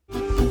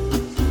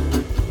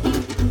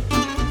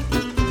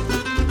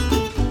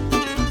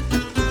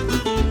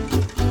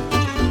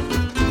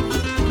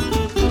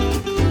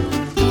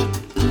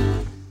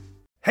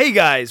Hey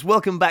guys,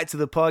 welcome back to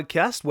the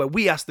podcast where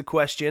we ask the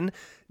question,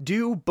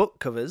 do book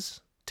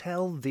covers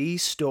tell the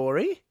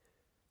story?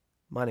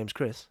 My name's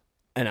Chris.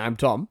 And I'm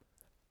Tom.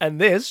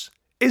 And this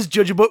is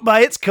Judge a Book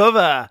by its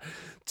cover.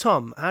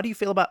 Tom, how do you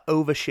feel about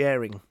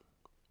oversharing?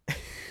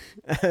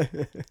 I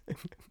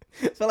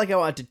felt like I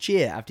wanted to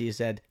cheer after you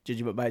said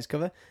Judge a Book by its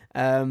cover.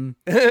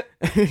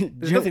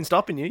 There's nothing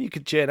stopping you. You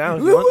could cheer now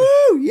if you Woo want.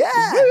 woo!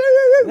 Yeah!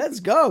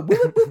 Let's go!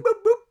 Boop, boop, boop,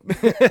 boop.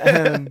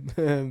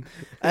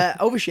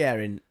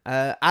 Oversharing.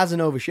 As an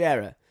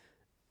oversharer,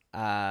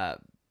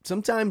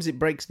 sometimes it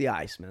breaks the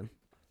ice, man.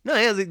 No,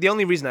 yeah, the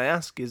only reason I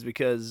ask is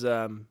because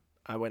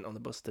I went on the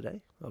bus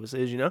today,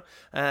 obviously, as you know,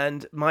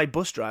 and my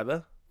bus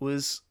driver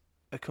was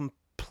a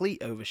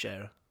complete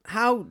oversharer.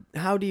 How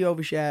do you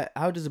overshare?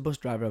 How does a bus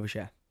driver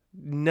overshare?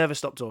 Never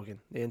stopped talking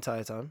the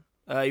entire time.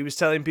 He was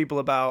telling people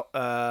about...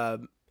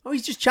 Oh,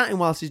 he's just chatting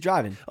whilst he's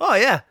driving. Oh,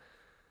 yeah.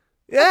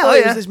 Yeah, I thought oh, it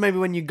yeah. was this maybe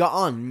when you got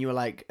on and you were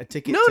like, a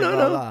ticket No, to no,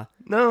 blah, no. blah.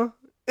 No.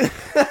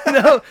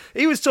 No,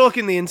 he was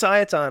talking the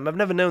entire time. I've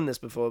never known this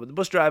before, but the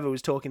bus driver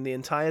was talking the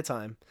entire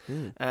time.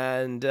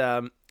 And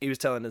he was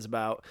telling us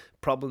about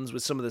problems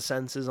with some of the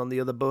sensors on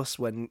the other bus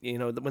when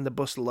the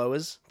bus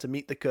lowers to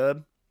meet the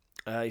curb.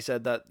 He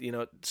said that,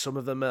 some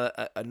of them are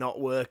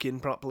not working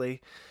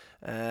properly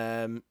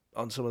on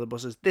some of the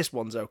buses. This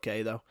one's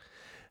okay, though.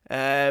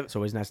 It's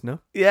always nice to know.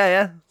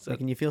 Yeah. So,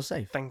 Making you feel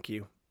safe. thank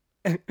you.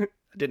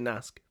 I didn't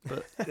ask,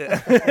 but...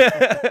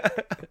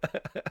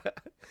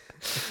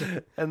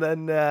 And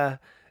then,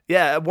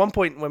 at one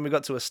point when we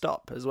got to a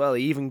stop as well,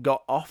 he even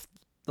got off,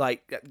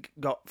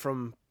 got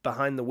from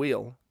behind the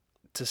wheel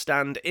to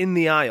stand in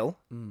the aisle,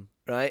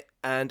 right,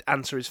 and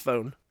answer his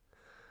phone.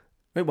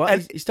 Wait, what?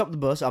 And He stopped the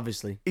bus,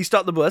 obviously. He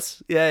stopped the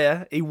bus,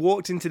 yeah. He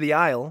walked into the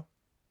aisle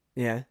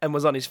Yeah. and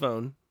was on his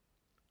phone.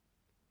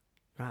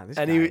 Right, this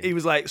And guy. he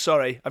was like,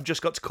 sorry, I've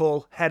just got to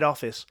call head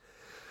office.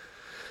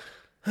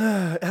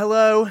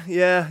 Hello,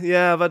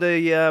 yeah, I've had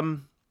a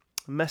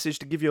message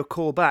to give you a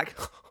call back.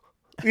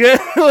 Yeah,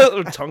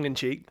 tongue in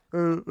cheek.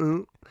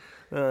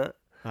 Wow.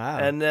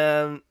 And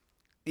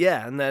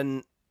and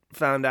then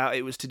found out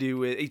it was to do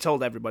with. He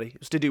told everybody it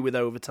was to do with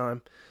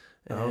overtime.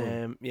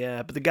 Oh.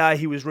 Yeah, but the guy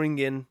he was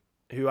ringing,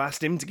 who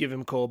asked him to give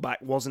him a call back,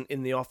 wasn't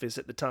in the office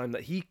at the time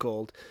that he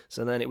called.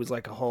 So then it was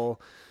like a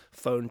whole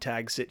phone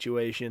tag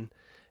situation.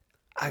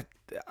 I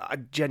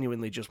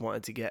genuinely just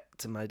wanted to get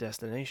to my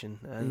destination.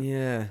 And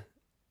Yeah.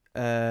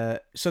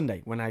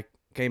 Sunday, when I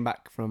came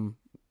back from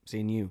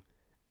seeing you,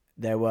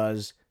 there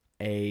was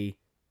a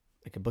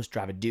bus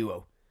driver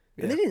duo.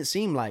 Yeah. And they didn't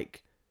seem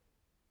like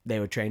they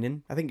were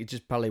training. I think it's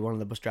just probably one of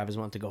the bus drivers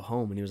wanted to go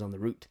home and he was on the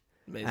route.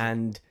 Amazing.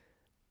 And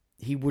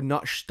he would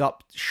not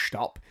stop.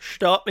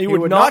 He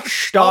would not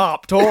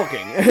stop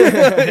talking.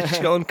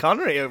 Sean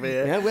Connery over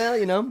here. Yeah, well,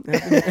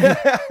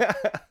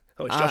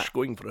 Oh, it's just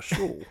going for a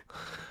stroll.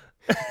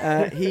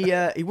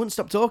 he wouldn't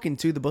stop talking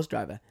to the bus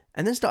driver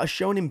and then started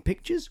showing him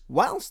pictures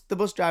whilst the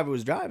bus driver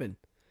was driving.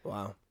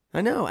 Wow. I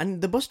know,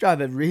 and the bus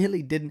driver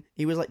really didn't.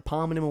 He was like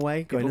palming him away.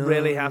 People Going,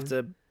 really have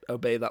to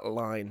obey that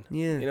line.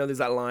 Yeah. There's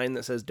that line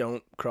that says,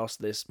 don't cross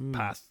this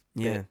path.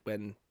 Yeah.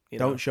 When,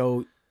 Don't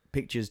show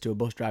pictures to a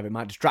bus driver. It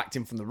might distract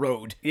him from the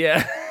road.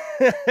 Yeah.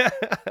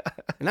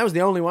 And that was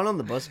the only one on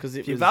the bus because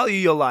If you value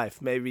your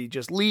life, maybe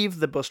just leave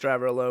the bus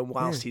driver alone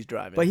whilst he's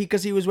driving. But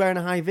because he was wearing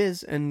a high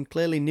vis and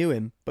clearly knew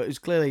him, but was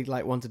clearly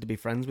like wanted to be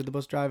friends with the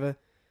bus driver.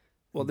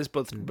 Well, this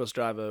bus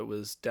driver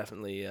was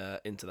definitely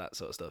into that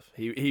sort of stuff.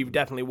 He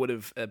definitely would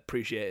have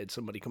appreciated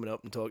somebody coming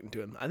up and talking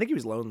to him. I think he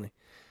was lonely.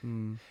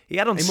 He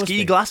had on He must ski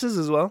be. glasses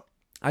as well.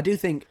 I do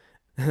think.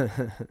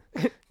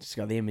 Just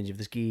got the image of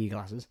the ski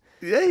glasses.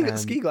 Yeah, he got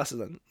ski glasses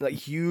on. Like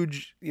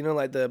huge,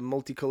 like the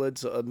multicolored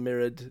sort of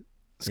mirrored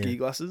ski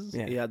glasses.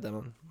 Yeah. He had them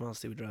on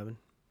whilst he was driving.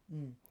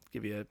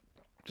 Give you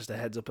just a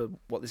heads up of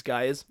what this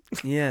guy is.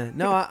 Yeah,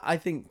 no, I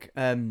think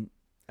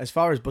as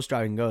far as bus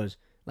driving goes,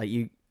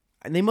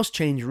 and they must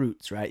change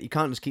routes, right? You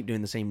can't just keep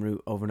doing the same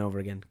route over and over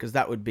again because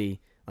that would be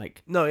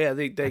like. No, yeah,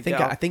 they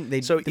I think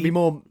they'd be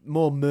more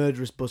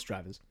murderous bus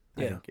drivers.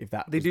 I think, if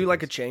that they was do the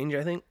like case. a change,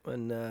 I think,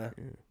 when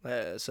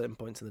at certain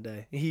points in the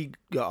day. He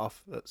got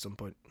off at some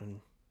point and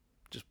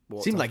just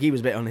walked. Seemed off. like he was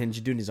a bit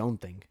unhinged, doing his own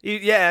thing.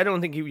 I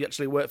don't think he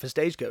actually worked for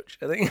Stagecoach.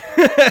 I think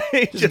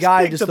he This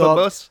guy picked just up thought,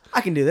 a bus.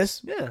 I can do this.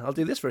 Yeah, I'll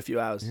do this for a few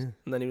hours, Yeah.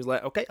 and then he was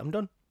like, "Okay, I'm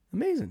done."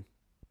 Amazing.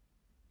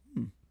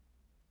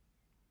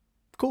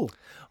 Cool.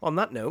 On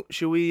that note,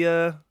 shall we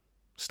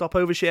stop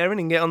oversharing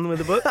and get on with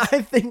the book?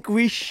 I think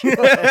we should.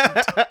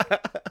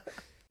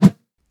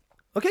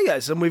 Okay,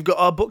 guys, and we've got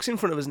our books in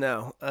front of us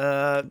now.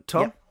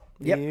 Tom,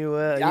 Yep. you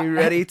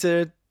ready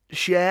to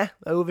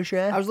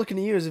overshare? I was looking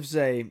at you as if to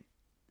say,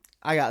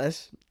 I got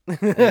this. There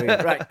we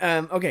go. Right.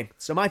 Okay.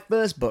 So my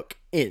first book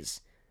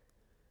is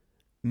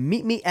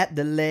Meet Me at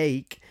the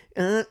Lake.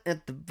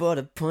 At the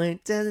border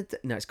point.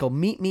 No, it's called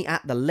Meet Me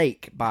at the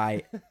Lake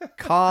by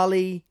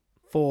Carly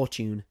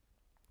Fortune.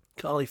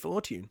 Carly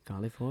Fortune.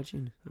 Carly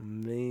Fortune.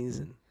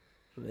 Amazing.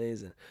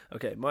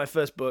 Okay, my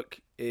first book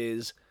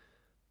is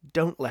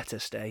Don't Let Her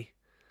Stay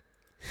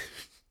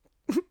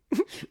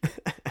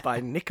by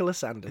Nicola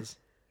Sanders.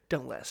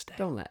 Don't let her stay.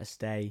 Don't let her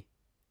stay.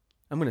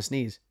 I'm going to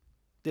sneeze.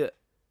 Do it.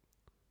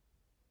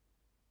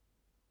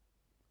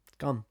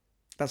 Gone.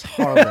 That's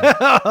horrible.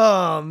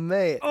 Oh,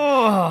 mate.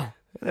 Oh,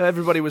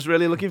 Everybody was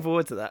really looking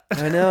forward to that.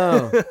 I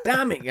know.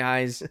 Damn it,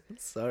 guys.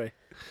 Sorry.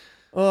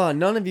 Oh,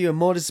 none of you are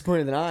more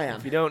disappointed than I am.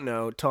 If you don't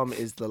know, Tom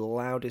is the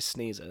loudest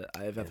sneezer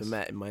I have ever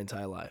met in my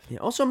entire life. Yeah,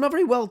 also, I'm not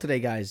very well today,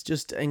 guys.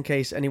 Just in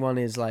case anyone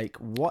is like,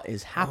 what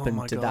has happened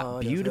my to God, that I've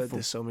heard beautiful,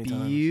 this so many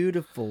times.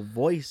 beautiful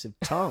voice of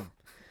Tom?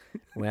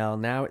 Well,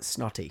 now it's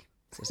snotty.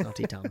 It's a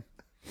snotty Tom.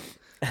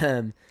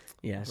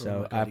 Yeah, so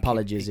Oh my God,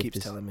 apologies He if keeps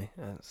this... telling me.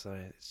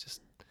 Sorry, it's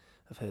just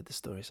I've heard this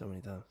story so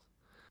many times.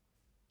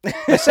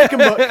 My second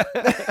book.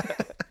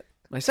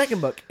 My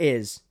second book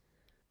is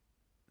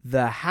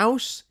The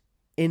House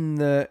in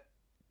the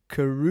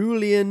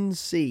Cerulean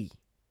Sea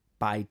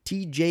by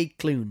T.J.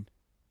 Klune.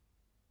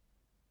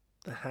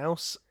 The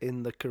House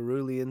in the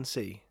Cerulean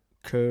Sea.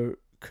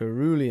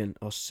 Cerulean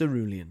or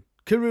Cerulean?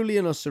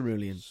 Cerulean or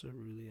Cerulean?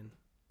 Cerulean.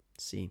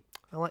 Sea.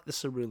 I like the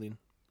Cerulean.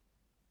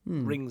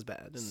 Rings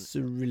better, doesn't it?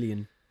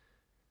 Cerulean.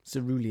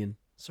 Cerulean.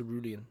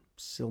 Cerulean.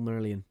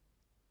 Silmarillion.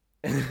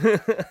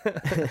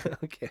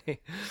 Okay.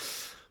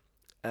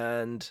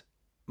 And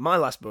my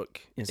last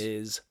book Yes.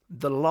 is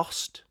The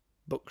Lost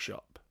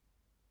Bookshop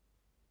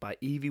by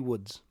Evie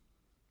Woods.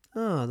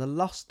 Oh, The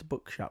Lost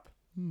Bookshop.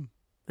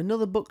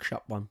 Another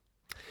bookshop one.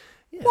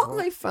 Yeah, What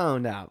well, I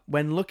found out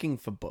when looking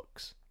for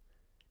books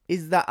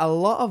is that a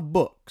lot of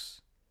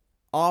books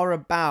are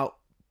about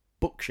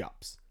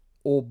bookshops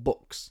or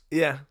books.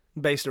 yeah,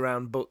 based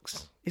around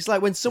books. It's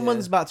like when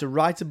someone's Yeah. about to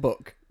write a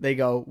book, they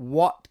go,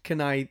 "What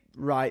can I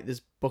write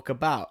this book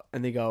about?"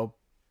 And they go,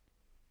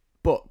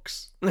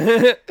 "Books."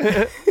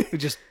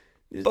 Just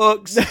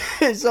books.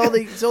 it's all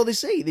they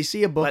see. They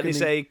see a book Like and they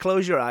say,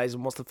 close your eyes,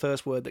 and what's the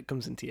first word that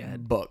comes into your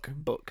head? book.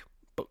 Book.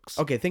 Books.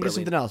 Okay, think of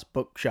something else.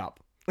 Bookshop.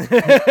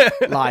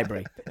 Brilliant.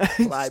 Library.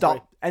 Library.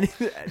 Stop.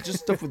 Just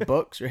stuff with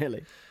books,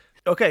 really.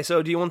 Okay,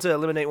 so do you want to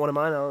eliminate one of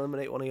mine? I'll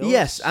eliminate one of yours.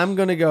 Yes, I'm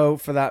going to go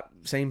for that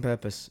same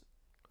purpose.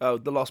 Oh,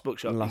 The Lost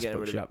Bookshop. Lost You're getting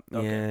rid of Bookshop. it.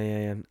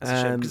 Okay. Yeah. It's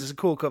a shame because it's a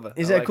cool cover.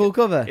 Is I it like a cool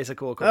cover? It's a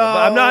cool cover.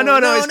 Oh, But no.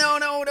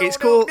 no. It's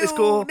cool. It's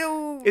cool.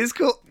 No. It's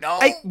cool. No.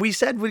 Hey, we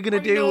said we're gonna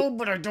do. No,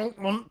 but I don't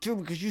want to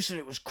because you said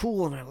it was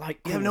cool and I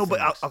like cool Yeah, no, but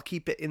things. I'll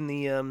keep it in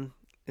the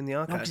No,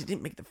 archive. because it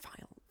didn't make the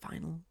final.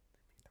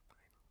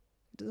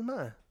 It doesn't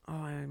matter.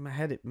 Oh, in my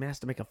head, it has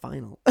to make a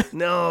final.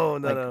 No.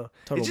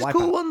 Total It's just wipeout.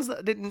 cool ones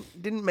that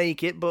didn't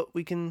make it, but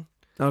we can,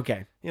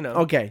 Okay.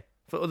 Okay,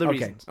 for other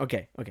reasons.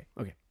 Okay.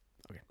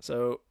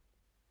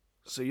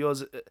 So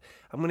yours,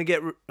 I'm gonna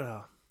get.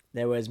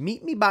 There was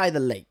Meet Me by the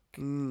Lake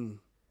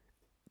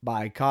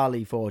by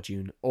Carly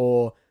Fortune,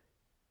 or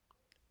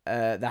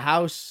The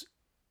House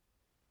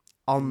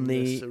on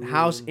the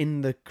House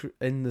in the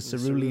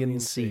Cerulean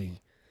Sea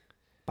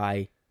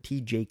by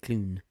T.J.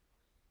 Klune.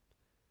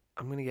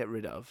 I'm gonna get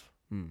rid of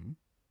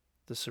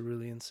the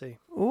Cerulean Sea.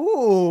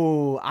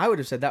 Ooh, I would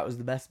have said that was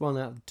the best one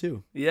out of the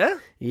two. Yeah.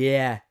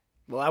 Yeah.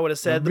 Well, I would have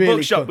said A the really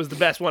bookshop cool- was the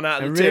best one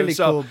out A of the really two.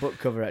 So, cool book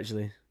cover,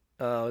 actually.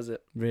 oh, is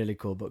it? Really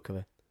cool book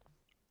cover.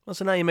 Well,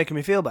 so now you're making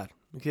me feel bad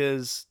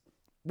because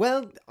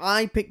Well,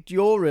 I picked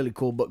your really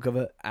cool book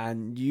cover,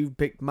 and you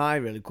picked my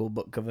really cool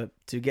book cover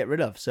to get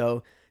rid of.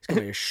 So it's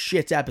gonna be a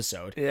shit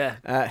episode.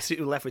 yeah, so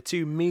you're left with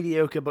two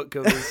mediocre book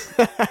covers.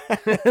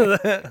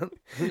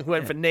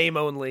 Went for name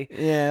only.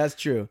 Yeah, that's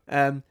true.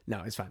 No,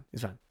 it's fine.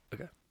 It's fine.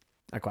 Okay.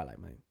 I quite like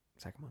my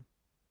second one.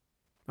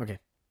 Okay.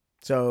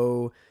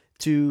 So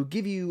to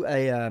give you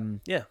a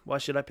Yeah, why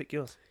should I pick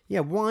yours?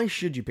 why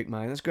should you pick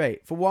mine? That's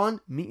great. For one,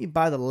 Meet Me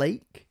by the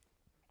Lake.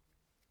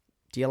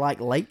 Do you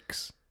like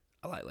lakes?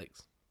 I like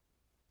lakes.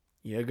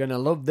 You're gonna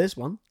love this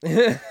one.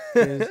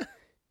 'Cause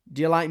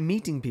do you like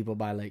meeting people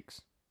by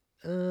lakes?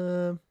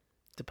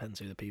 Depends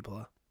who the people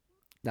are.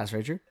 That's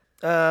very true.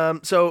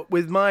 So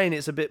with mine,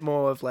 it's a bit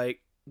more of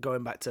like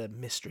going back to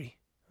mystery.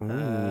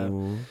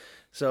 Ooh.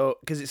 So,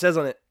 because it says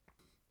on it,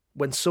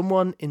 when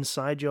someone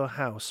inside your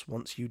house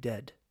wants you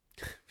dead,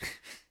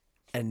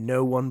 and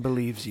no one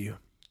believes you,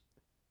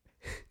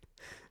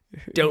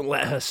 don't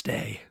let her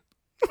stay.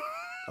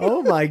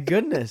 Oh my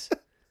goodness.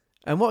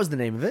 And what was the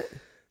name of it?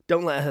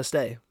 Don't let her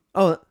stay.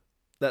 Oh,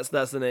 That's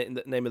the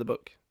name of the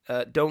book.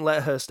 Don't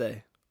let her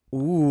stay.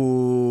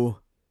 ooh.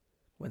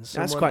 When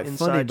someone quite funny,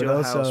 inside but your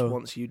also- house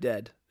wants you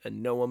dead,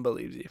 and no one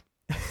believes you.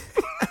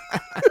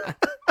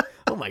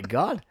 Oh my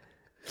god.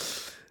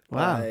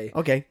 Wow. By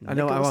Okay, I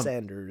know what I Nicholas want.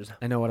 Sanders.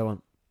 I know what I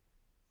want.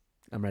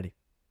 I'm ready.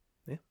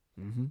 Yeah.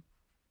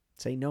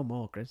 Say no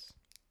more, Chris.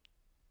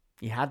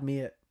 You had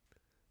me at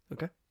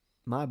Okay.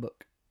 my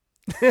book.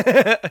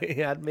 He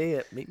had me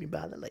at Meet Me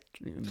by the Lake.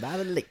 By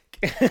the lake.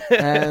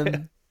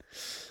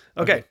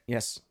 Okay.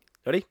 Yes.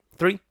 Ready?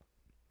 3,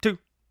 2,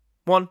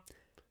 1.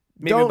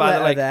 Meet Don't me by let the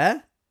her lake.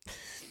 there.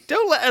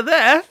 Don't let her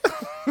there.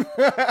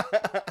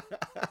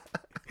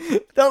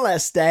 Don't let her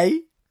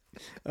stay.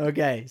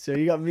 Okay, so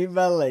you got Me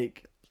by the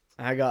Lake.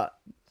 I got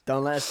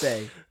Don't Let Her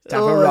Stay. Time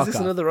for Oh, rock is this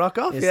off. another rock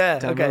off? It's Yeah.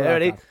 time for Okay. rock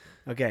Ready? off.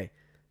 Okay.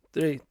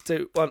 3,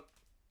 2, 1.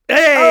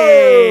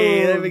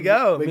 Hey! Oh! There we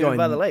go. We're Meet me going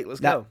by the lake. Let's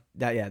go.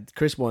 Yeah,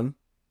 Chris won.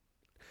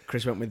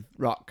 Chris went with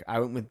rock.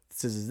 I went with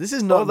scissors. This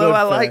is not. Although good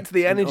I for liked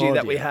the an energy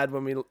that we audio. had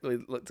when we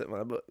looked at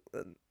my book.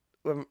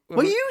 When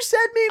Well, you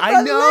said me.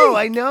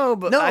 I know,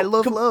 but No, I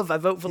love come- love. I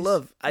vote for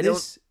love.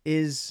 This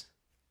is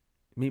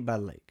Meet by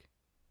the Lake.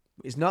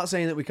 It's not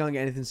saying that we can't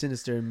get anything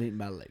sinister in Meet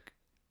by the Lake.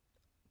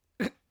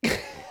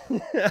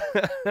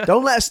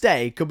 Don't Let Her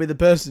Stay could be the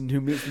person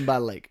who meets them by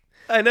the lake.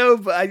 I know,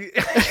 but I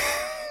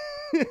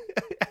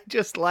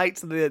just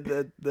liked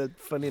the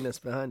funniness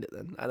behind it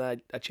then,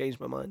 and I changed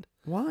my mind.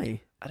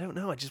 Why? I don't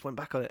know. I just went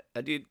back on it.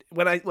 I did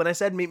when I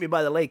said meet me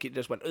by the lake. It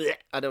just went. Ugh.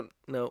 I don't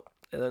know.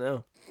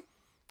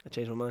 I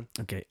changed my mind.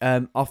 Okay.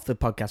 Off the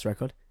podcast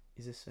record.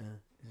 Is this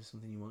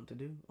something you want to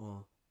do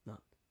or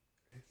not?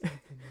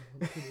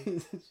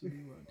 Is this something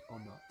you want or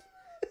not?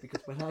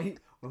 Because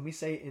when we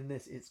say it in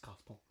this, it's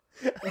gospel.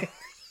 Is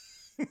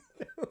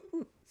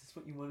this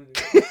what you want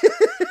to do?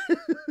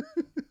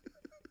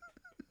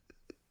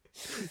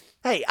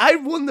 Hey, I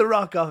won the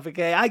rock off.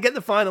 Okay, I get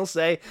the final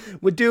say.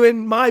 We're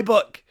doing my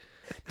book.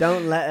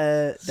 Don't let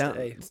her Don't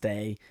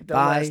stay.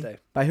 Let Her Stay.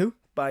 By who?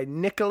 By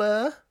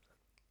Nicola.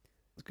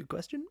 That's a good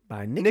question.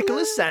 By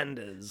Nicholas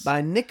Sanders.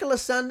 By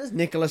Nicholas Sanders.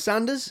 Nicholas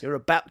Sanders. You're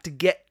about to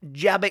get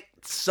J.A.B.B.I.C,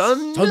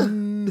 son.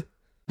 Son.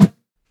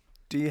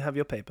 Do you have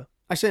your paper?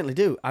 I certainly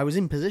do. I was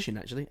in position,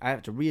 actually. I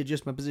have to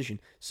readjust my position.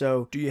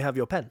 So, Do you have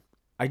your pen?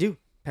 I do.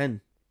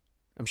 Pen.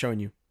 I'm showing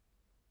you.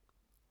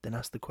 Then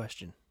ask the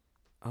question.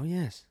 Oh,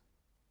 yes.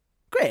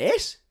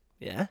 Chris,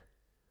 Yeah?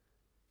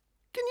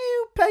 can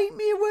you paint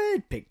me a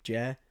word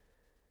picture?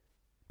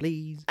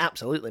 Please.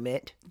 Absolutely,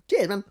 mate.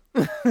 Cheers, man.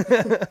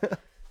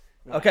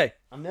 Okay.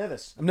 I'm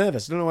nervous. I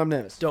don't know why I'm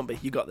nervous. Don't be.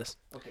 You got this.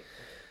 Okay.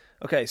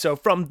 Okay, so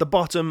from the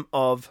bottom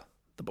of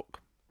the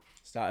book.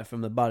 Started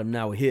from the bottom,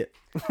 now we're here.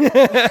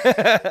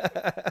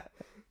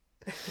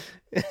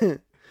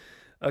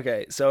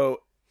 Okay,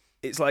 so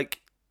it's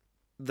like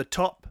the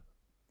top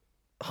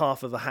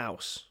half of a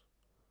house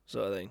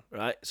sort of thing,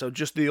 right? So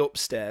just the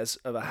upstairs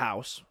of a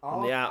house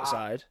from the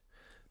outside.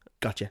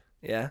 Gotcha.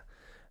 Yeah.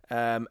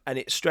 And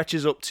it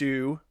stretches up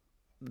to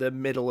the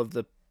middle of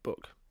the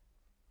book.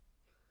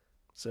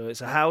 So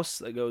it's a house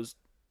that goes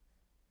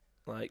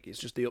like, it's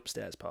just the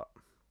upstairs part.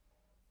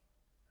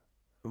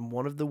 And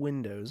one of the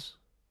windows,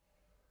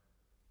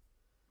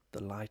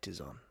 the light is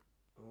on.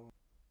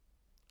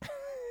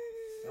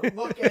 Don't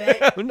look at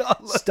it. I'm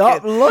not looking.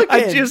 Stop looking.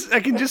 I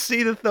can just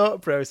see the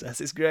thought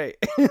process. It's great.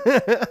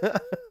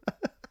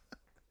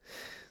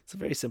 It's a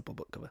very simple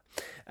book cover.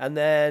 And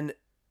then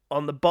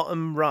on the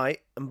bottom right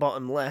and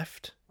bottom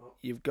left,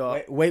 you've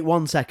got... Wait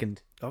 1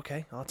 second.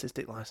 Okay,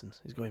 artistic license.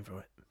 He's going for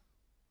it.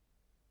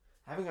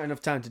 I haven't got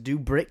enough time to do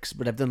bricks,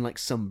 but I've done like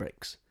some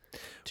bricks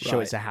to show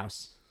Right. it's a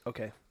house.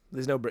 Okay,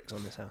 there's no bricks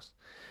on this house.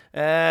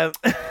 Damn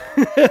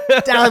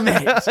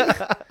it!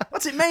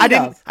 What's it made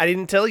of? I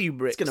didn't tell you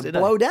bricks. It's gonna did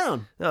blow I?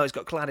 down. No, it's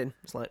got cladding.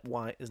 It's like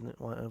white, isn't it?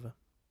 White over.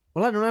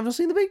 Well, I haven't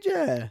seen the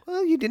picture.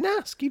 Well, you didn't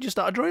ask. You just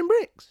started drawing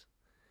bricks.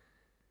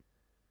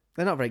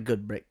 They're not very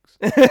good bricks.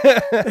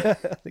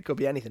 It could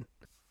be anything.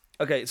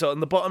 Okay, so on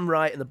the bottom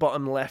right and the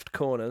bottom left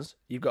corners,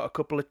 you've got a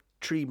couple of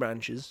tree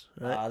branches.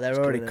 Right? They're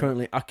Just already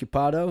coming out. currently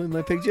occupado in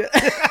my picture.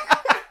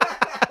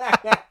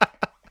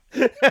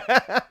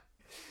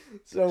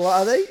 So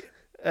what are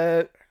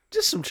they?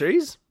 Just some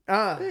trees.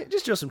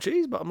 Just Just some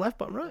trees, bottom left,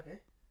 bottom right.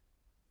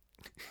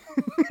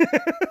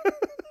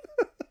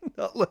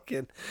 Not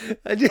looking.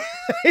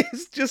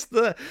 It's just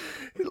the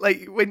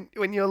like when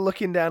you're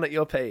looking down at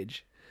your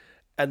page,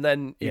 and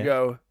then you Yeah.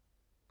 go,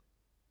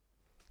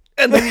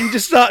 and then you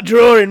just start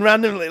drawing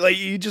randomly, like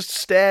you just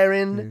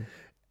staring,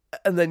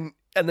 and then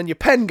your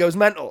pen goes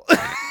mental.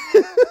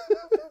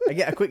 I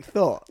get a quick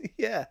thought.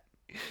 Yeah,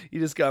 you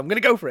just go, I'm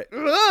gonna go for it,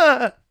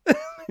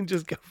 and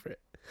just go for it.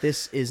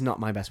 This is not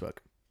my best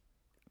work,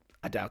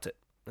 I doubt it.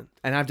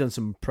 and I've done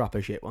some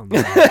proper shit ones,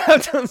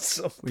 I've done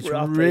some which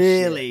proper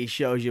really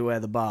shows you where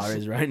the bar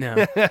is right now.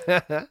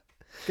 shit.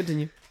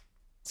 Continue.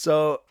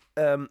 So,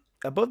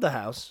 above the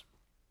house,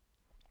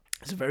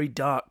 it's a very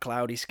dark,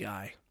 cloudy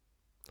sky,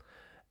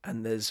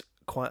 and there's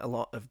quite a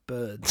lot of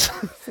birds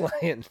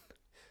flying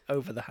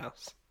over the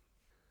house.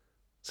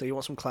 So you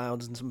want some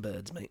clouds and some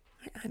birds, mate?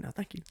 I know,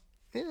 thank you.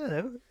 Yeah, I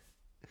know.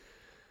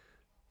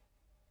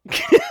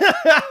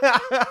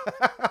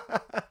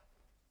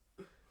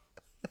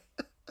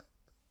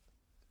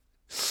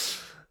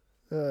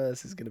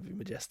 This is going to be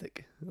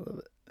majestic. I love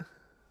it.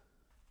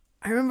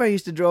 I remember I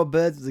used to draw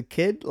birds as a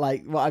kid,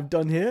 like what I've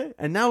done here,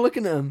 and now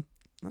looking at them,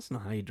 that's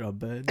not how you draw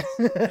birds.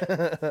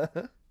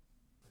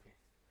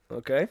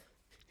 Okay.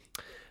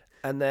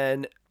 And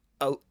then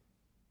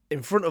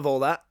in front of all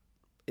that,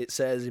 it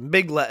says in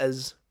big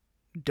letters,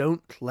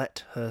 "Don't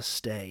let her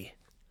stay."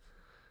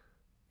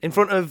 In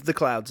front of the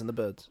clouds and the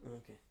birds.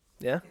 Okay.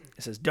 Yeah?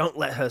 It says, "Don't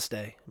let her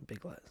stay," in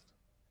big letters.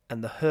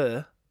 And the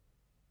her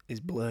is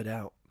blurred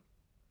out.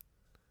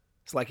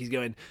 It's like he's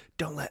going,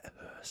 "Don't let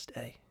her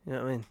stay." You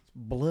know what I mean?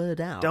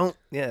 Blurred out. Don't,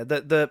 yeah,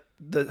 the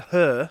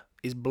her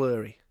is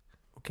blurry.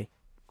 Okay.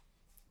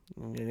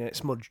 You're going to get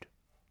smudged.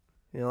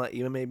 You know, like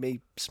you made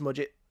me smudge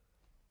it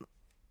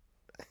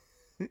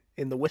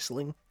in the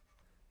whistling.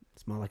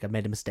 It's more like I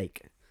made a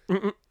mistake.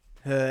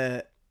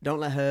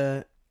 let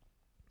her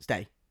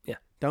stay. Yeah.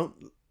 Don't.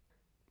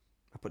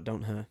 I put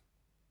don't her.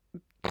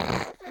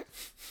 Okay.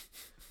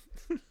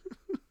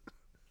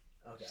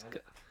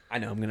 I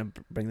know. I'm gonna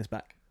bring this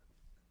back.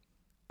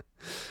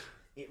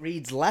 It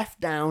reads left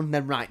down,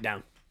 then right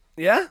down.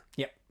 Yeah?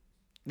 Yep.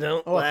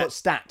 Don't Oh, I put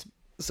stat.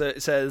 So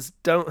it says,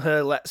 don't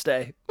her, let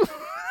stay.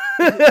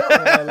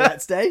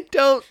 Let's stay.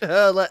 Don't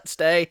her, let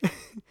stay.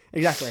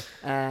 Exactly.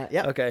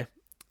 Yeah. Okay.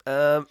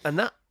 And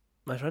that,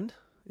 my friend,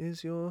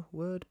 is your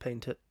word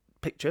painted.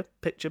 Picture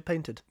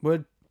painted.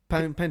 Word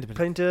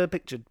painter.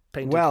 Pictured,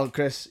 painted. Well,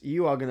 Chris,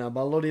 you are gonna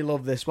bloody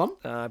love this one.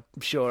 I'm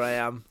sure I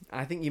am.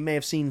 I think you may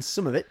have seen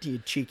some of it, you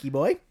cheeky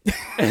boy.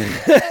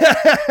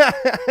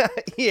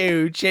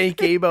 You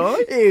cheeky boy.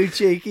 You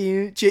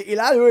cheeky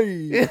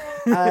lad.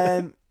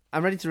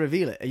 I'm ready to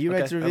reveal it. Are you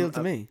ready to reveal it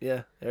to me?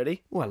 Yeah.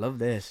 Ready? Oh, I love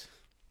this.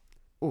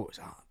 Oh, it's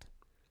hard.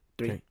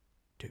 3,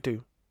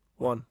 2,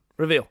 1.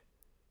 Reveal.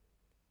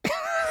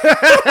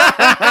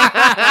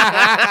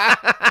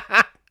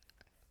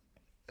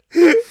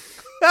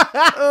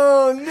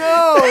 Oh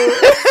no!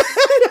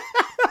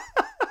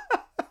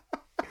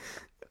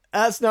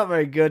 That's not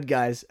very good,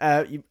 guys.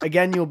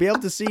 Again, you'll be able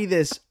to see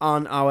this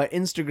on our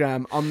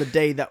Instagram on the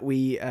day that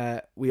we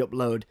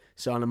upload.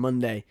 So on a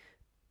Monday.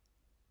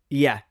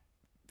 Yeah,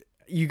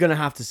 you're gonna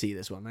have to see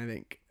this one, I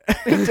think,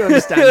 to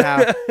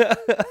understand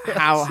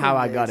how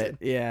I got it.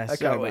 Yeah, I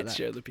can't wait to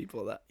show the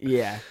people that.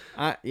 Yeah,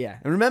 yeah.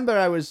 And remember,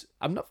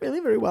 I'm not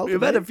feeling very well.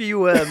 We've had a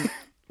few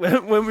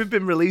when we've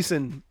been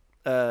releasing.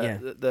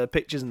 The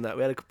pictures and that,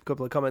 we had a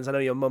couple of comments. I know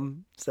your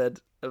mum said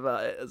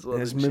about it as well.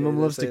 Yes, my mum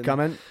loves to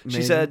comment.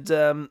 She said,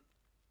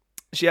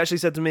 she actually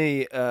said to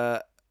me,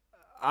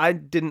 I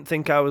didn't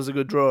think I was a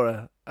good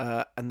drawer,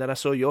 and then I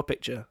saw your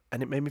picture,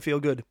 and it made me feel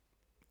good.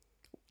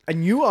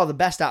 And you are the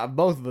best out of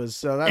both of us,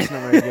 so that's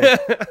not very good.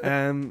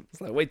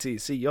 It's like, wait till you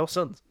see your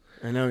sons.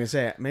 I know, I'm gonna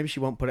say it. Maybe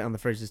she won't put it on the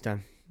fridge this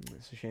time.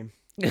 That's a shame.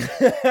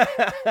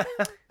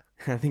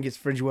 I think it's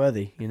fridge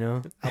worthy, you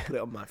know. I'll put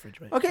it on my fridge,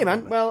 mate. Okay,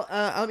 man. Well,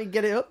 let me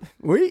get it up.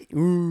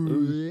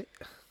 Ooh.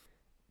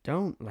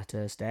 Don't let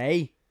her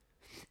stay.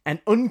 An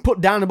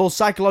unputdownable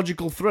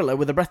psychological thriller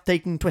with a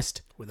breathtaking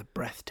twist. With a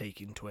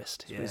breathtaking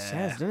twist. That's what it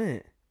says, doesn't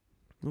it?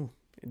 Ooh.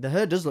 The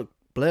hair does look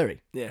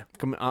blurry. Yeah.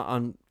 Coming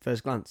on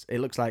first glance,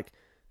 it looks like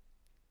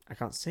I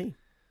can't see.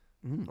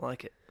 I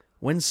like it.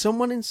 When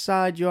someone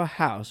inside your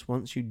house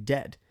wants you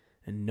dead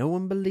and no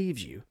one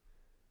believes you,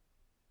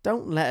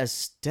 don't let her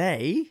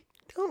stay.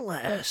 Don't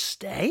let her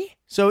stay.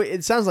 So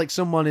it sounds like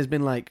someone has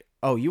been like,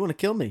 "Oh, you want to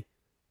kill me?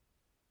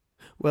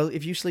 Well,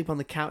 if you sleep on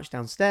the couch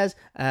downstairs,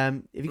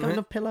 have you got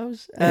enough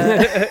pillows?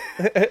 Don't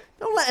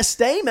let her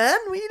stay, man.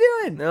 What are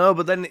you doing?" No,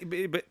 but then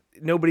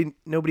nobody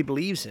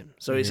believes him.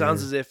 So it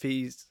sounds as if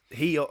he.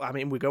 I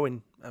mean, we're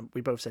going.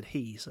 We both said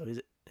he. So is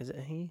it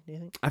a he? Do you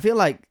think? I feel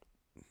like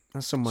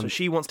that's someone. So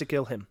she wants to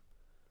kill him.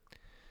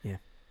 Yeah.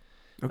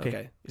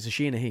 Okay. It's a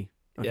she and a he.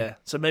 Okay. Yeah.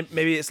 So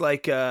maybe it's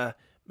like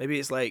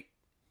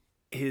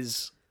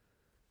his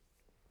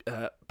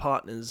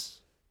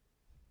partner's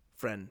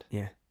friend.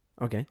 Yeah.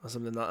 Okay. Or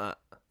something like that.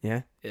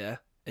 Yeah. Yeah.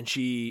 And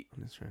she.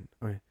 That's right.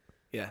 Okay.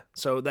 Yeah.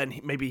 So then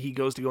maybe he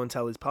goes to go and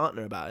tell his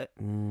partner about it.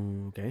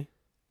 Okay.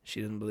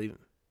 She doesn't believe him.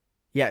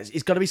 Yeah,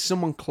 it's got to be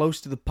someone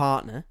close to the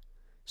partner,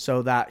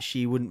 so that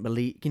she wouldn't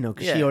believe. You know,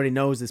 because she already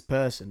knows this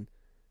person,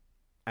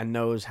 and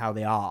knows how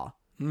they are.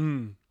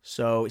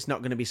 So it's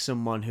not going to be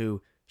someone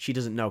who she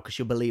doesn't know, because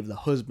she'll believe the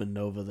husband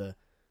over the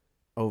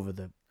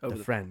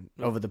friend,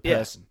 over the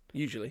person.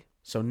 Usually.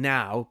 So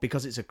now,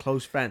 because it's a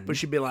close friend, but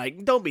she'd be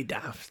like, "Don't be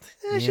daft."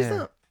 She's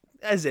not.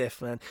 As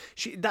if, man.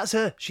 That's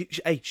her.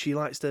 She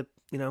likes to,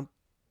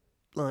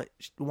 like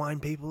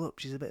wind people up.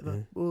 She's a bit of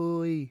a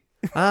boy.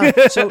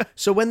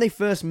 So when they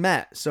first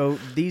met, so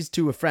these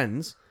two are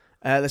friends.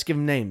 Let's give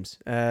them names.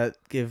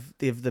 Give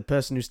the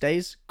person who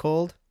stays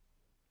called.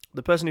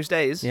 The person who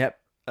stays. Yep.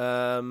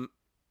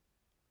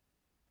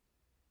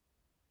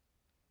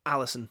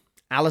 Alison.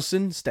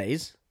 Alison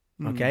stays.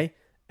 Okay,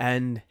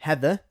 and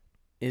Heather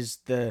is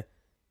the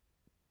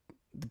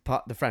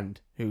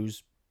friend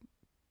who's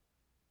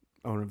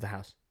owner of the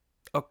house.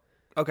 Oh,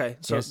 okay.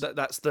 So yes.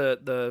 That's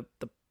the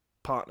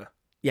partner.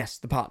 Yes,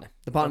 the partner.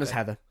 The partner's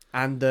Heather,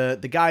 and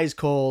the guy's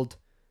called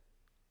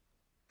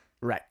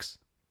Rex.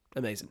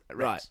 Amazing. Rex.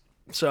 Right.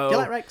 So do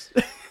you like Rex?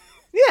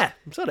 Yeah,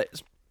 said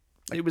it.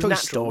 Like it was Toy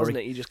natural, Story. wasn't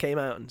it? You just came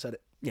out and said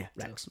it. Yeah,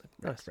 Rex.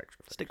 Rex.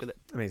 Stick with it.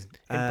 Amazing.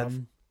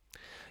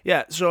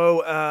 Yeah.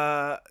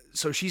 So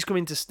she's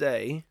coming to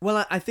stay.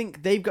 Well, I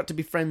think they've got to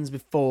be friends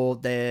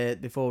before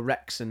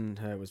Rex and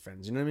her was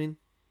friends. You know what I mean?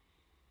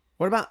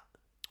 What about?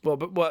 Well,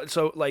 but what?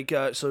 So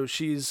so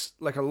she's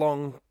like a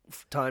long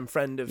time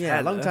friend of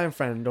Heather. long time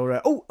friend, or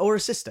a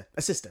sister,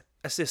 a sister,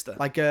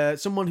 like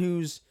someone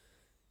who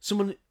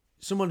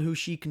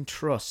she can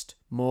trust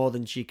more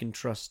than she can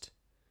trust.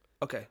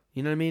 Okay,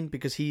 you know what I mean?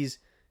 Because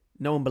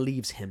no one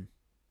believes him,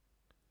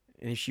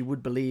 and if she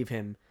would believe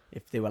him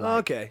if they were like,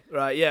 okay,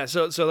 right, yeah.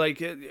 So like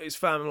his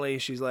family,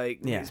 she's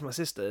like, it's my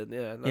sister.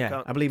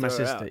 Yeah, I believe my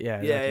sister.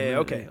 Yeah,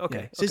 exactly.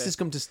 Okay. Sisters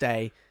come to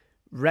stay.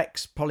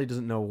 Rex probably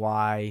doesn't know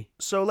why.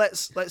 So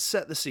let's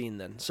set the scene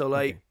then. So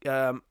like,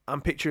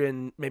 I'm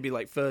picturing maybe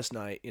like first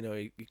night. You know,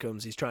 he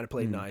comes, he's trying to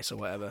play nice or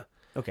whatever.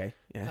 Okay,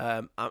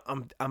 yeah.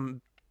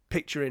 I'm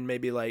picturing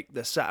maybe like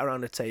they're sat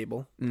around a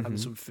table having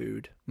some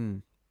food.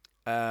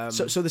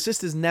 So the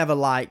sisters never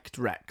liked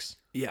Rex.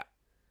 Yeah.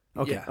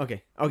 Okay, Yeah.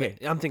 okay.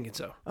 I'm thinking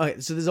so. Okay,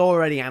 so there's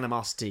already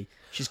animosity.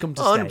 She's come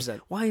to stay. 100%.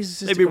 Why is the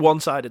sister Maybe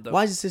one-sided though.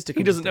 Why is the sister?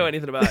 He doesn't know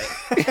anything about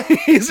it.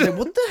 He's like,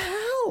 what the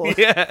hell?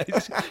 Yeah,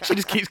 she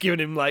just keeps giving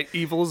him like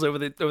evils over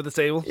the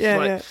table. Yeah,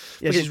 like,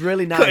 yeah. She's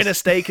really nice. Cutting a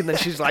steak and then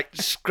she's like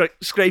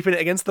scraping it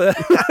against the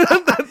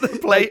the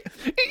plate.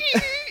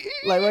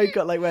 Like when you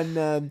got like when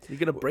you're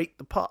gonna break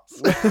the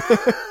pots.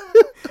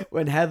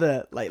 when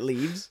Heather like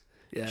leaves,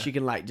 Yeah. she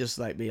can like just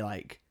like be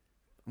like,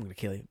 I'm gonna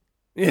kill you.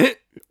 Yeah.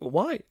 Well,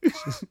 why?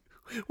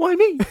 Why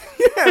me?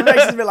 Yeah, it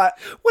makes us be like,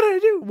 what did I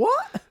do?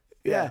 what?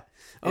 Yeah.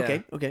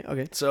 Okay.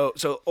 So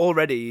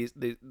already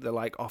they're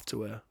like off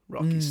to a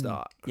rocky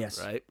start.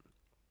 Yes. Right.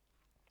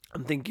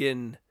 I'm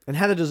thinking. And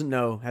Heather doesn't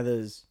know.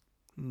 Heather's.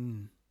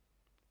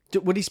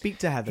 Would he speak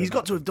to Heather? He's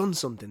got to have done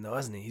something though,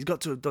 hasn't he? He's got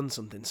to have done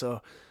something.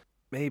 So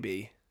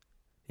maybe.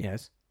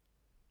 Yes.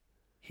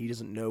 He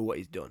doesn't know what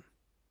he's done.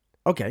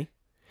 Okay.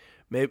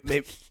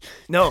 Maybe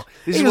no.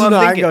 This He is what doesn't know.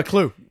 I'm I ain't thinking. got a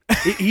clue.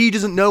 He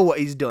doesn't know what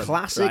he's done.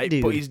 Classic right?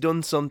 dude. But he's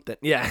done something.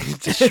 Yeah, he's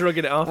just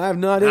shrugging it off. I have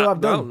no idea what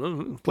I've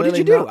done. What did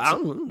you do?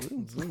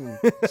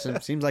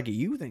 Seems like a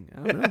you thing.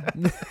 I don't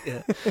know.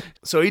 Yeah.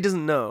 So he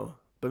doesn't know,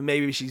 but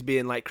maybe she's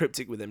being like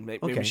cryptic with him. Maybe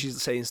Okay.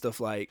 she's saying stuff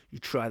like, "You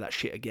try that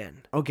shit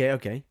again, Okay.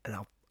 and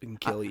I'll fucking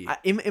kill you."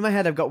 In my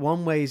head, I've got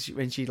one way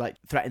when she like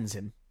threatens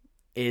him,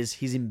 is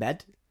he's in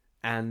bed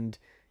and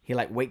he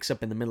like wakes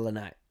up in the middle of the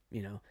night,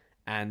 you know,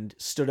 and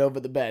stood over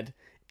the bed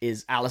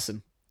is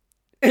Alison,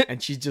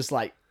 and she's just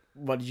like,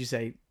 "What did you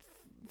say?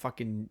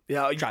 Fucking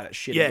Yeah, try that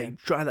shit Yeah, again."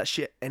 try that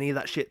shit, any of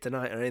that shit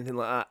tonight or anything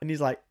like that, And he's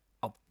like,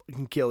 I'll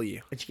fucking kill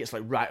you. and she gets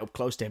like right up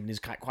close to him, and he's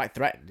quite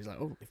threatened. He's like,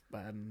 "Oh,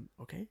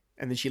 okay."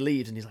 And then she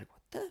leaves, and he's like,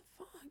 "What the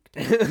fuck?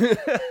 Dude?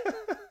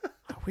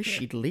 I wish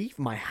she'd leave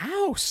my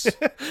house.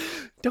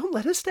 Don't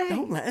let her stay.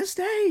 Don't let her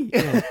stay."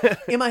 Yeah.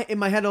 In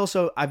my head,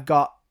 also, I've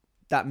got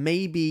that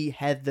maybe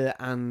Heather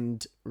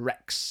and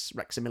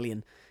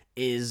Rexamillion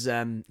is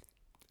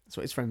that's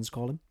what his friends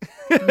call him.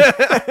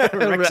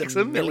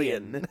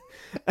 Rexamillion.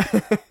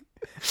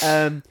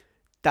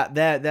 That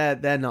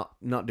they're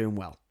not doing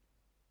well.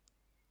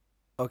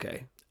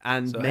 Okay.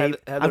 And So maybe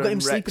Heather I've got him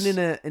and Rex- sleeping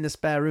in a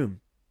spare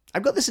room.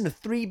 I've got this in a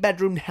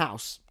 3-bedroom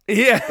house.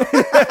 Yeah.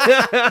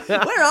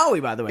 Where are we,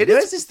 by the way? It is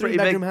Where's this pretty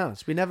 3-bedroom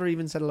house? We never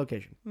even said a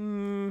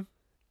location.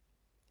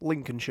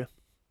 Lincolnshire.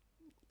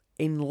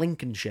 In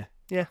Lincolnshire.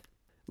 Yeah.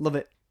 Love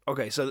it.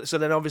 Okay, so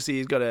then obviously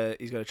he's gotta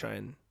try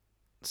and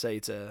say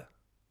to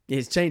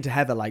He's saying to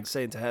Heather, like,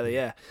 Heather,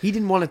 yeah. he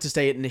didn't want her to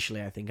stay it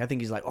initially, I think. I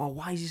think he's like, "Oh,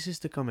 why is your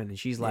sister coming?" And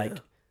she's like,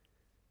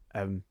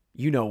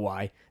 "You know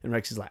why." And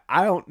Rex is like,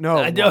 "I don't know.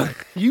 I don't. why.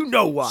 You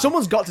know why?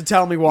 Someone's got to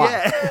tell me why."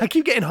 Yeah, I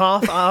keep getting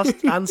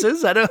half-assed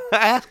answers. I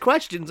ask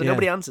questions and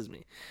nobody answers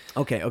me.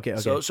 Okay.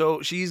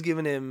 So she's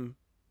giving him,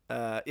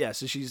 so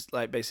she's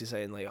like basically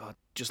saying like, "Oh,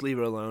 just leave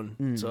her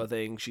alone," sort of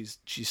thing. She's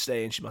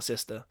staying. She's my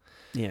sister.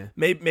 Yeah.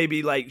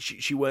 Maybe like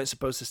she weren't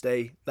supposed to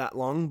stay that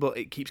long, but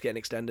it keeps getting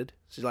extended.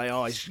 She's like,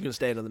 "Oh, she's gonna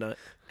stay another night."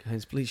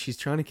 Guys, please, she's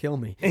trying to kill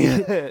me.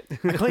 I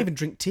can't even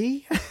drink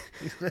tea.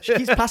 She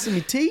keeps passing me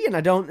tea, and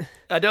I don't know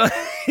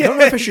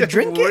if I should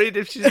drink it. Worried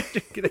if she's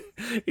drinking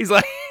it. He's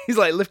like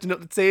lifting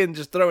up the tea and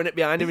just throwing it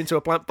behind him into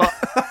a plant pot.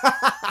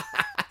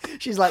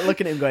 She's like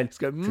looking at him, going,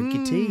 going, "Drink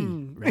your tea,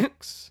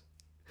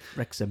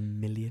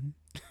 Rexamillion."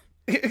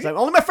 It's like,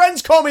 only my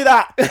friends call me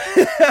that.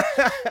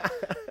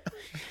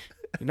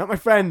 You're not my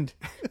friend.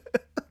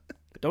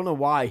 I don't know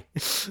why.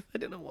 I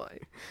don't know why.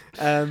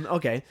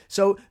 Okay,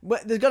 so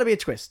there's got to be a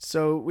twist.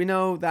 So we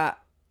know that.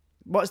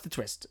 What's the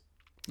twist?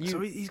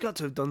 So he's got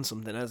to have done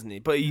something, hasn't he?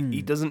 But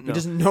he doesn't know. He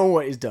doesn't know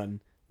what he's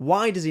done.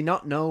 Why does he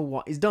not know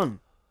what he's done?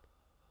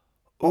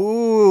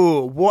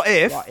 Ooh, what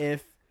if? What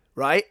if?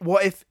 Right?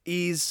 What if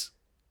he's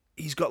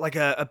got like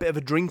a bit of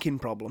a drinking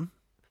problem?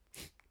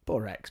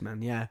 Poor Rex,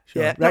 man. Yeah.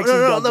 Sure. Yeah. Rex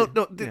No.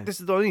 yeah.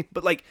 This is what I mean.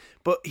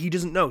 But he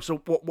doesn't know. So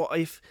what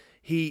if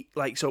he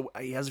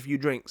he has a few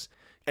drinks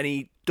and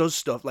he does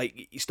stuff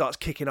like he starts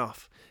kicking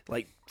off,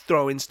 like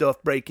throwing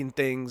stuff, breaking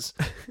things,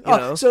 you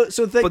know.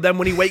 But then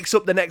when he wakes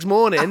up the next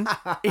morning,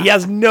 he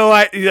has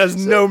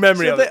no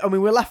memory of it. I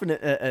mean, we're laughing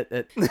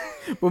at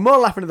we're more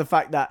laughing at the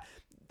fact that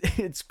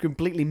it's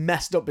completely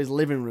messed up his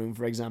living room,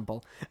 for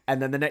example,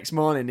 and then the next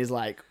morning he's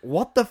like,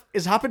 "What the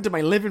has happened to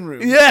my living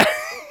room?" Yeah.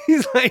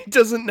 He's like, he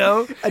doesn't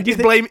know. He's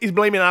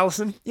blaming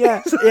Alison.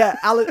 Yeah.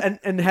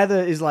 And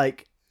Heather is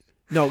like,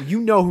 "No, you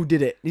know who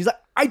did it." And he's like,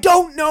 "I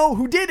don't know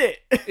who did it."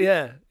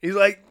 Yeah. He's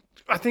like,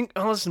 "I think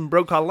Alison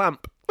broke our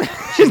lamp."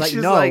 She's like,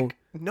 "No."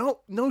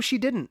 No, she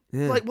didn't.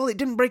 Yeah. Like, well, it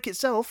didn't break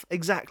itself.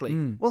 Exactly.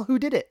 Well, who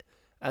did it?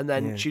 And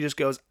then she just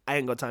goes, "I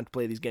ain't got time to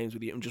play these games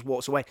with you," and just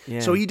walks away. Yeah.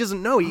 So he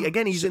doesn't know.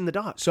 He's in the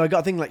dark. So I got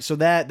to think like, so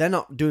they're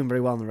not doing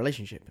very well in the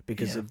relationship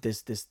because of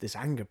this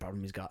anger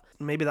problem he's got.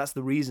 Maybe that's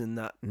the reason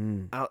that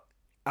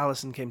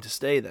Alison came to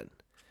stay then.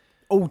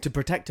 Oh, to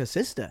protect her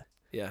sister.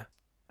 Yeah.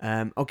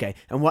 Okay.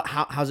 And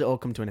how's it all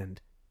come to an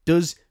end?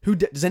 Does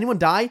anyone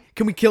die?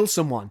 Can we kill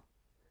someone?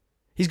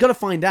 He's got to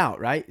find out,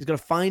 right? He's got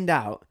to find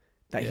out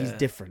that he's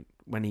different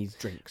when he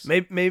drinks.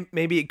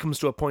 Maybe it comes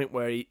to a point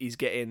where he's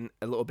getting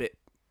a little bit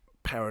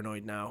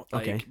paranoid now,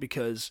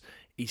 because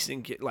he's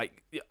thinking,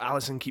 like,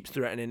 Alison keeps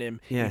threatening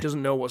him. Yeah. He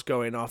doesn't know what's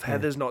going off.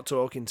 Heather's not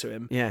talking to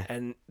him. Yeah.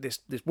 And this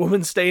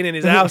woman's staying in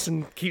his house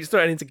and keeps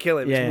threatening to kill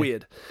him. Yeah. It's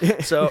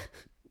weird. So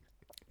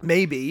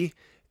maybe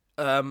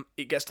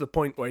it gets to the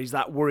point where he's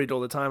that worried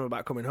all the time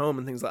about coming home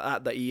and things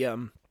like that he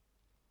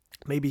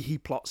maybe he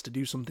plots to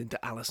do something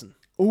to Alison.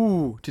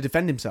 Ooh, to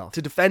defend himself.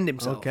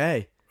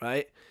 Okay.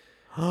 Right?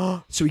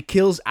 So he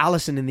kills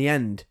Alison in the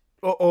end.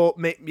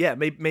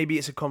 Maybe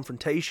it's a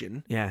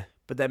confrontation. Yeah.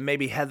 But then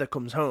maybe Heather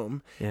comes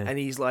home Yeah. and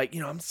he's like,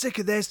 I'm sick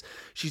of this.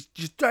 She's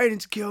threatening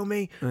to kill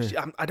me.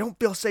 I don't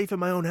feel safe in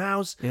my own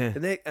house. Yeah.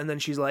 And then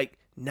she's like,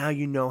 now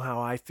you know how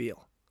I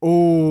feel.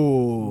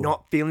 Ooh.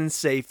 Not feeling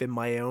safe in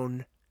my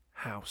own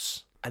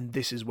house. And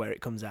this is where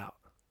it comes out.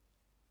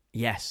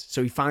 Yes.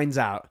 So he finds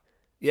out.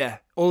 Yeah.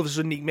 All of a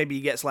sudden, maybe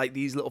he gets like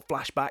these little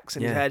flashbacks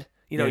in his head.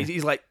 Yeah.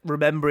 He's like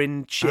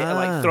remembering shit,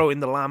 like throwing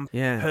the lamp,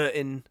 Yeah.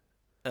 hurting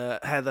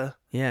Heather.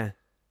 Yeah.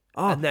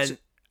 Oh, And then,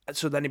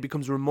 so then he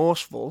becomes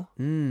remorseful.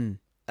 Mm.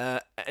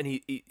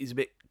 And he's a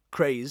bit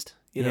crazed,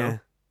 Yeah.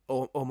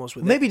 almost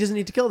with Maybe he doesn't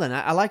need to kill then.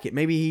 I like it.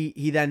 Maybe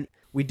he then,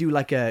 we do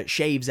like a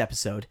shaves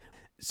episode.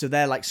 So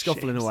they're like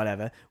scuffling or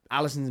whatever.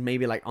 Alison's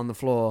maybe like on the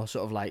floor,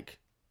 sort of like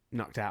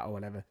knocked out or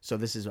whatever. So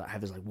this is what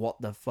Heather's like,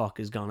 what the fuck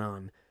has gone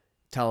on?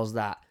 Tells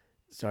that.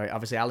 Sorry,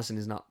 obviously Alison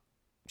is not,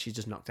 she's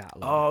just knocked out a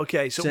little. Oh,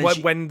 okay. So,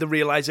 So when the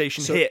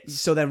realization hits.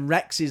 So then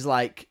Rex is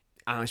like,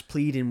 I was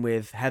pleading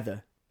with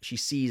Heather. She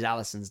sees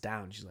Alison's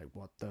down. She's like,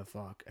 what the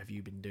fuck have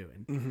you been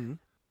doing? Mm-hmm.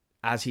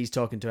 As he's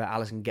talking to her,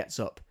 Alison gets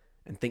up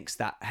and thinks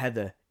that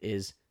Heather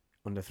is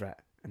under threat.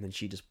 And then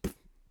she just...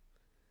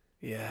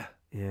 Yeah.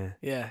 Yeah.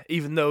 Yeah.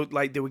 Even though,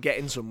 like, they were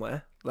getting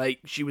somewhere. Like,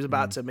 she was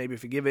about to maybe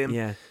forgive him.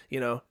 Yeah.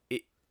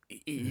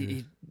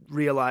 He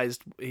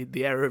realized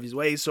the error of his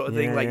ways, sort of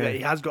thing. Yeah, Like, yeah. that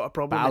he has got a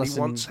problem and he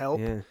wants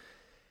help. Yeah.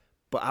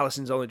 But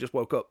Alison's only just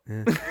woke up.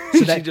 Yeah.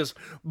 So she just,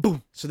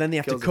 boom. So then they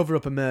have to Kills him. cover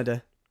up a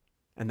murder.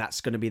 And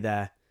that's going to be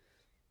their...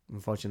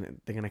 Unfortunately,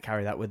 they're going to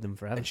carry that with them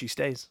forever. And she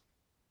stays.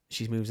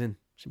 She moves in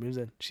She moves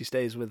in. She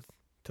stays with...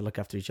 to look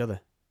after each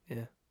other.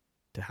 Yeah.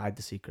 To hide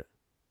the secret.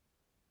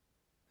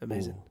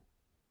 Amazing. Ooh.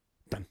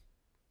 Done.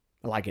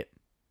 I like it.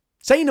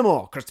 Say no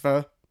more,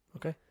 Christopher.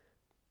 Okay.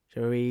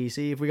 Shall we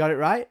see if we got it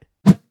right?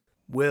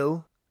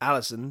 Will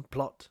Alison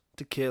plot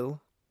to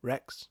kill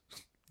Rex?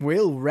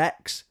 Will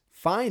Rex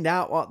find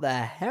out what the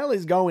hell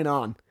is going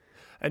on?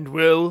 And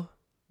will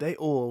they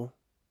all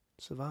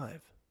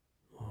survive?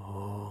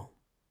 Oh,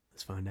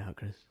 let's find out,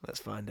 Chris. Let's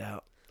find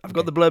out. I've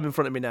got the blurb in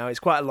front of me now. It's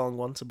quite a long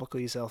one, so buckle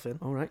yourself in.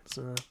 All right.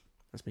 So,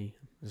 That's me.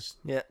 Just...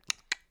 yeah.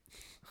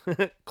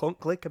 Clunk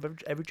click of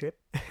every trip.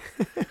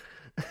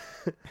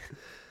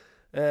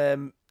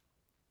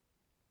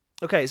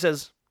 Okay, it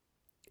says,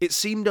 it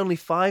seemed only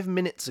 5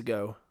 minutes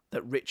ago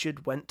that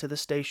Richard went to the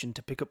station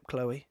to pick up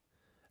Chloe,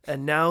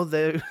 and now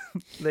they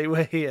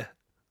were here.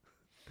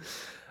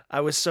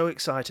 I was so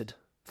excited.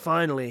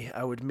 Finally,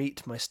 I would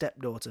meet my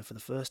stepdaughter for the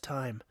first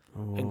time,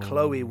 and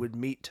Chloe would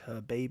meet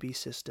her baby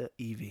sister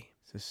Evie.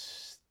 It's a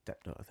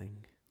stepdaughter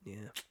thing.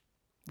 Yeah.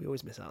 We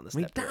always miss out on the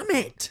stepdaughter. Damn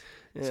it!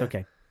 Yeah. It's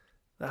okay.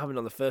 That happened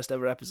on the first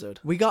ever episode.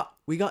 We got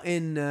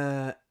in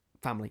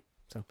family.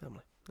 So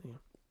Family. There you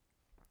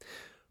go.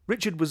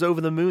 Richard was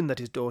over the moon that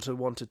his daughter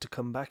wanted to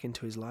come back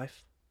into his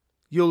life.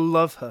 You'll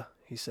love her,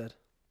 he said,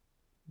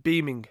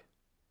 beaming.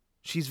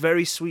 She's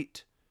very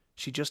sweet.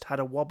 She just had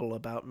a wobble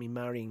about me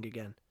marrying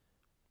again.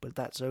 But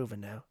that's over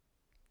now.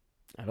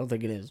 I don't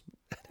think it is.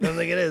 I don't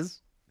think it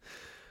is.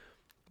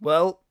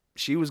 Well,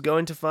 she was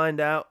going to find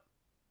out.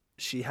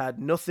 She had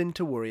nothing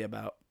to worry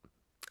about.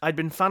 I'd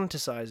been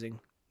fantasizing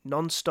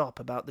non-stop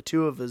about the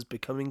two of us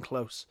becoming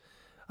close.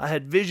 I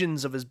had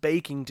visions of us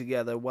baking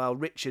together while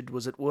Richard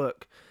was at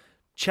work,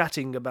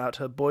 chatting about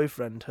her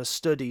boyfriend, her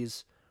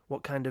studies,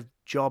 what kind of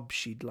job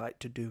she'd like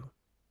to do.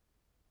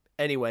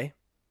 Anyway,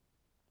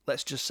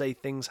 let's just say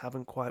things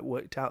haven't quite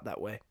worked out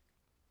that way.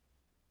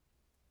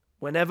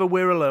 Whenever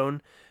we're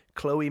alone,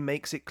 Chloe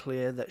makes it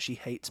clear that she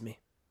hates me.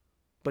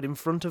 But in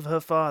front of her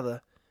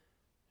father,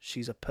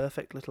 she's a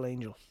perfect little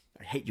angel.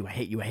 I hate you, I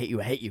hate you, I hate you,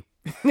 I hate you.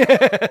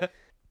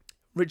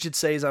 Richard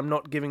says I'm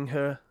not giving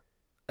her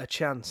a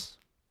chance.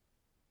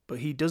 But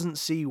he doesn't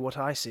see what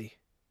I see.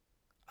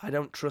 I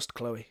don't trust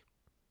Chloe.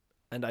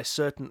 And I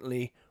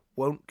certainly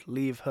won't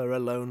leave her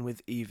alone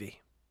with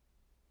Evie.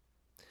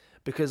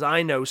 Because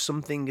I know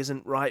something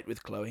isn't right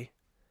with Chloe.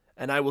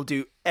 And I will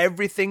do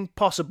everything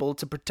possible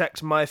to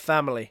protect my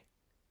family.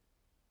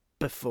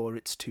 Before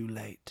it's too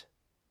late.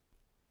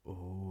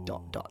 Oh. ...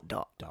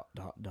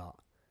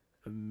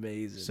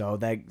 Amazing. So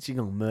she's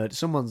gonna murder.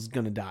 Someone's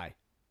gonna die.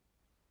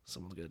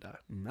 Someone's going to die.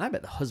 I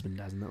bet the husband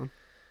dies in that one.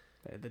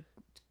 That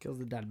kills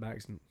the dad by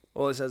accident.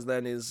 All it says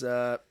then is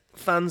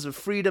fans of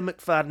Frida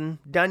McFadden,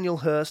 Daniel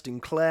Hurst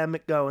and Claire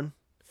McGowan.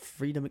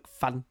 Frida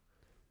McFadden.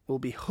 will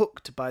be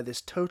hooked by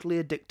this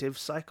totally addictive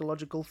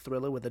psychological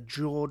thriller with a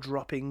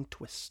jaw-dropping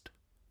twist.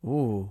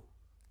 Ooh.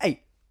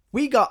 Hey,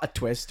 we got a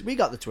twist. We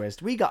got the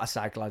twist. We got a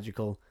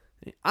psychological.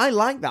 I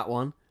like that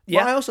one.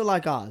 Yeah. But I also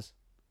like ours.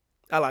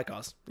 I like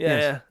ours. Yeah,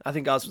 Yes. yeah. I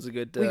think ours was a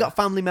good... We got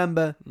family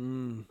member.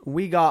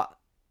 We got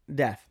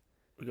death.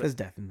 There's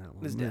death in that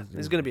one. There's death.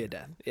 There's going to be a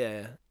death. Yeah,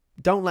 yeah.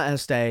 Don't Let Her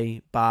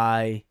Stay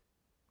by...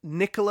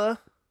 Nicola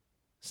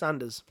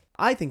Sanders.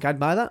 I think I'd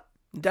buy that.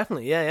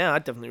 Definitely, yeah.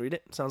 I'd definitely read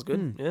it. Sounds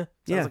good. Yeah.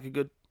 Sounds like a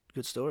good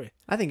story.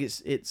 I think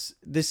it's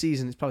this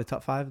season. It's probably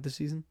top 5 of the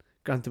season.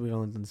 Granted, we've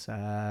only done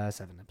 7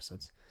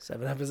 episodes.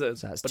 7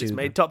 episodes. So that's but 2, it's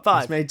made top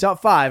 5. It's made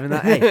top 5, and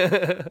that.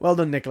 Hey, well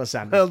done, Nicola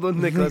Sanders. Well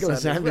done, Nicola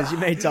Sanders. You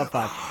made top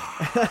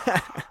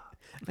 5.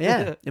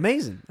 Yeah,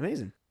 amazing.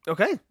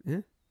 Okay.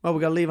 Yeah. Well,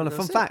 we've got to leave on a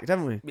fun fact,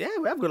 haven't we? Yeah,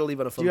 we have got to leave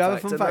on a fun fact. Do you have a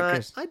fun fact,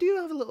 Chris? I do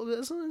have a little bit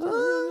of something.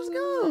 Let's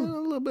go. A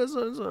little bit of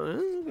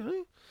something.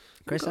 Okay.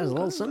 Chris has a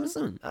little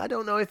something. I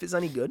don't know if it's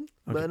any good,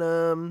 but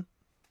I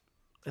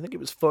think it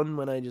was fun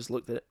when I just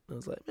looked at it. I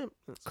was like,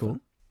 that's Cool.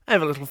 Fun. I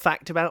have a little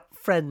fact about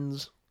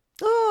Friends.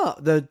 Oh,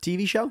 the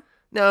TV show?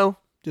 No.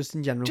 Just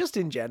in general? Just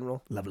in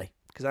general. Lovely.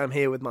 Because I'm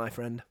here with my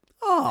friend.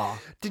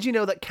 Oh. Did you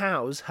know that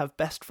cows have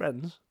best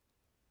friends?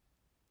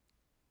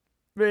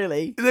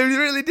 Really? They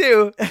really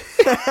do.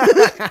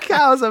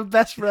 Cows have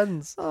best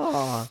friends.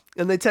 Oh.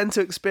 And they tend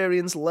to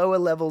experience lower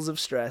levels of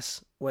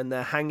stress when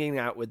they're hanging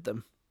out with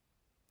them.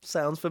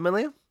 Sounds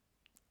familiar?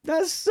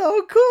 That's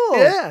so cool.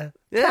 Yeah.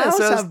 Cows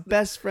so have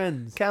best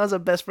friends. Cows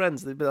have best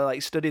friends. There've been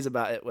like studies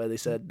about it where they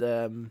said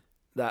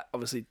that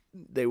obviously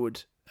they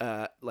would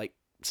like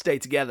stay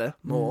together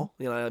more,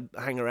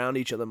 hang around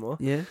each other more.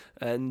 Yeah.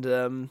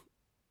 And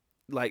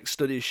like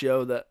studies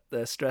show that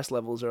their stress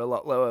levels are a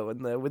lot lower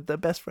when they're with their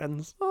best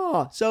friends.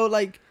 Oh, so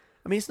like,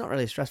 I mean, it's not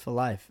really a stressful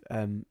life,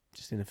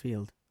 just in a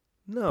field.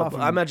 No, Apart but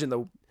from- I imagine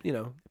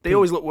they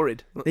always look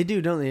worried. They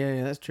do, don't they?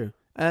 Yeah, that's true.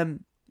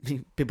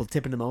 People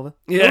tipping them over.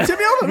 Yeah. Don't tip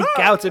me over. No.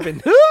 Cow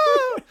tipping.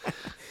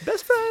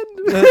 Best friend.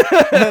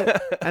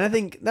 And I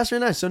think that's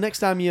really nice. So next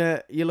time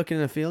you're looking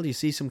in a field, you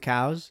see some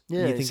cows. Yeah,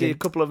 and you you're see a thinking,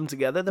 couple of them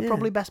together. They're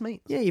probably best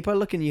mates. yeah, you're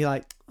probably looking. You're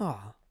like,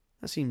 oh,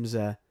 that seems.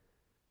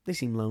 They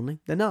seem lonely.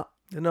 They're not.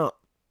 They're not.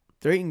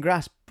 They're eating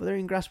grass, but they're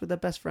eating grass with their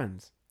best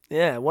friends.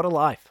 Yeah, what a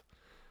life.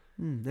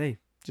 Hey,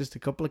 just a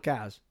couple of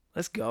cows.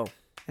 Let's go.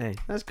 Hey,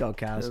 let's go,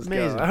 cows. Let's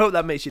Amazing. go. I hope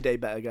that makes your day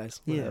better,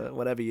 guys. Yeah.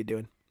 Whatever you're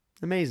doing.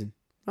 Amazing.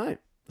 Right,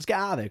 let's get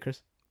out of there,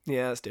 Chris.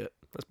 Yeah, let's do it.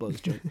 Let's blow this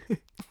joint.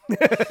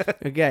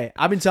 Okay,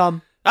 I've been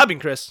Tom. I've been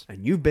Chris.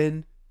 And you've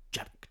been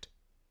J.A.B.B.I.C.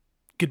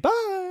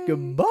 Goodbye.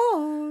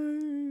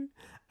 Goodbye.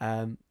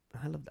 I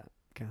love that,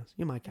 cows.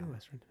 You're my cow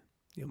best friend.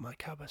 You're my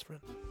cow best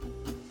friend.